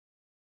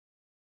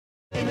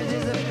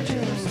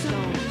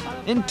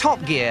In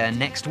Top Gear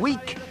next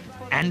week,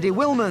 Andy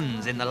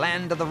Willmans in the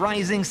land of the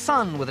rising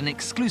sun with an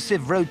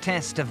exclusive road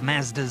test of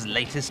Mazda's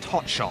latest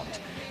hotshot,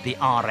 the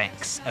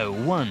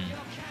RX-01.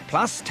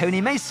 Plus,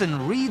 Tony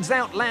Mason reads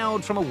out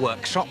loud from a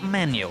workshop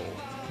manual,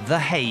 The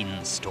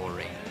Haynes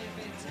Story.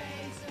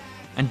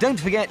 And don't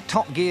forget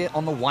Top Gear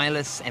on the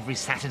wireless every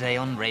Saturday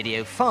on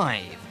Radio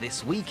 5.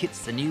 This week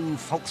it's the new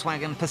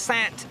Volkswagen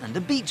Passat and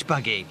a beach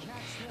buggy.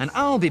 And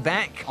I'll be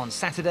back on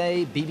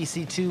Saturday,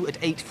 BBC 2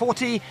 at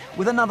 8:40,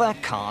 with another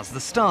Cars the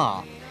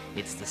Star.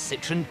 It's the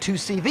Citroën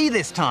 2CV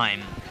this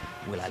time.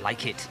 Will I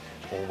like it,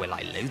 or will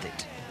I loathe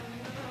it?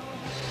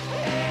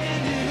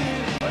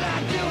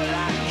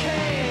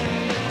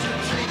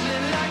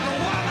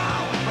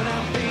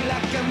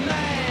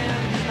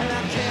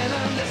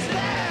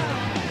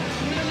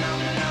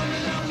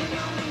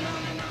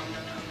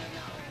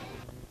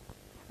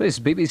 This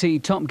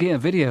BBC Top Gear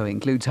video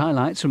includes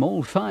highlights from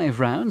all 5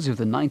 rounds of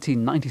the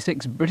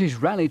 1996 British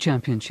Rally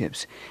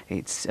Championships.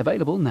 It's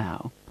available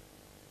now.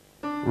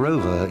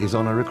 Rover is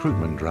on a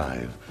recruitment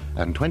drive,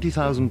 and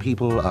 20,000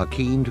 people are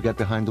keen to get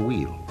behind the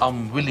wheel.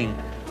 I'm willing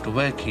to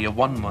work here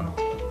 1 month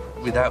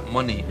without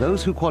money.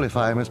 Those who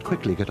qualify must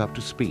quickly get up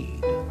to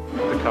speed.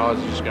 The cars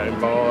are just going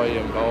by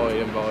and by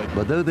and by.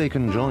 But though they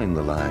can join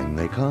the line,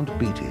 they can't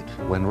beat it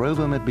when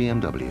Rover met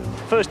BMW.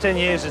 First 10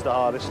 years is the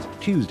hardest.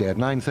 Tuesday at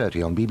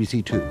 9:30 on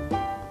BBC 2.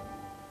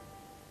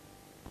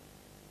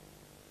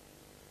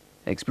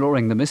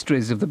 Exploring the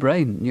mysteries of the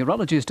brain,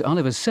 neurologist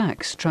Oliver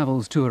Sacks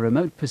travels to a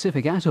remote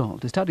Pacific atoll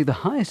to study the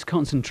highest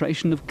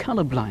concentration of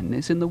colour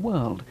blindness in the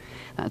world.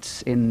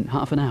 That's in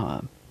half an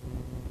hour.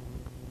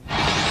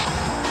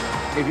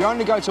 If you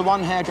only go to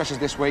one hairdresser's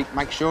this week,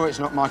 make sure it's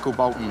not Michael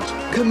Bolton's.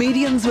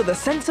 Comedians with a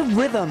sense of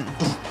rhythm.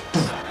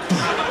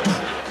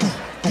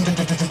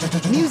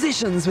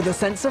 Musicians with a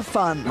sense of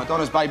fun.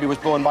 Madonna's baby was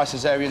born by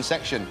caesarean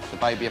section. The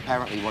baby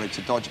apparently wanted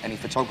to dodge any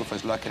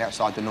photographers lurking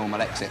outside the normal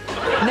exit.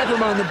 Never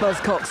mind the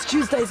Buzzcocks,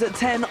 Tuesdays at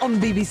 10 on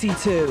BBC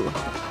 2.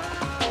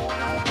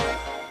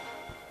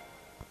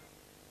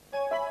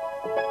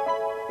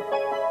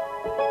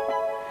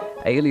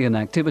 Alien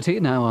activity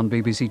now on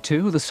BBC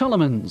 2. The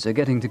Solomons are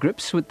getting to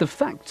grips with the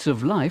facts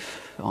of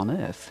life on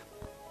Earth.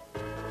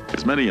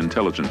 As many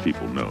intelligent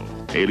people know,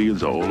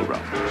 aliens are all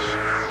around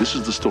us. This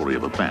is the story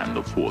of a band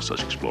of 4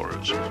 such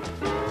explorers.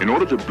 In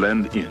order to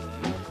blend in,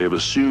 they have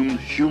assumed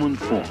human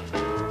form.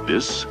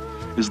 This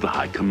is the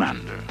High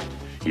Commander.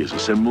 He has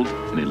assembled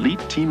an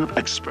elite team of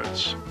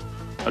experts,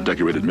 a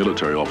decorated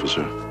military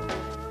officer,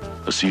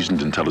 a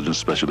seasoned intelligence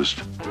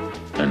specialist,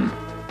 and,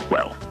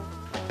 well,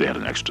 they had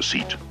an extra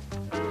seat.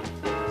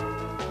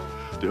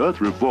 The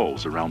Earth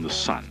revolves around the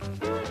sun,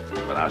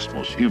 but ask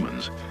most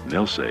humans, and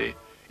they'll say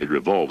it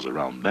revolves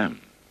around them.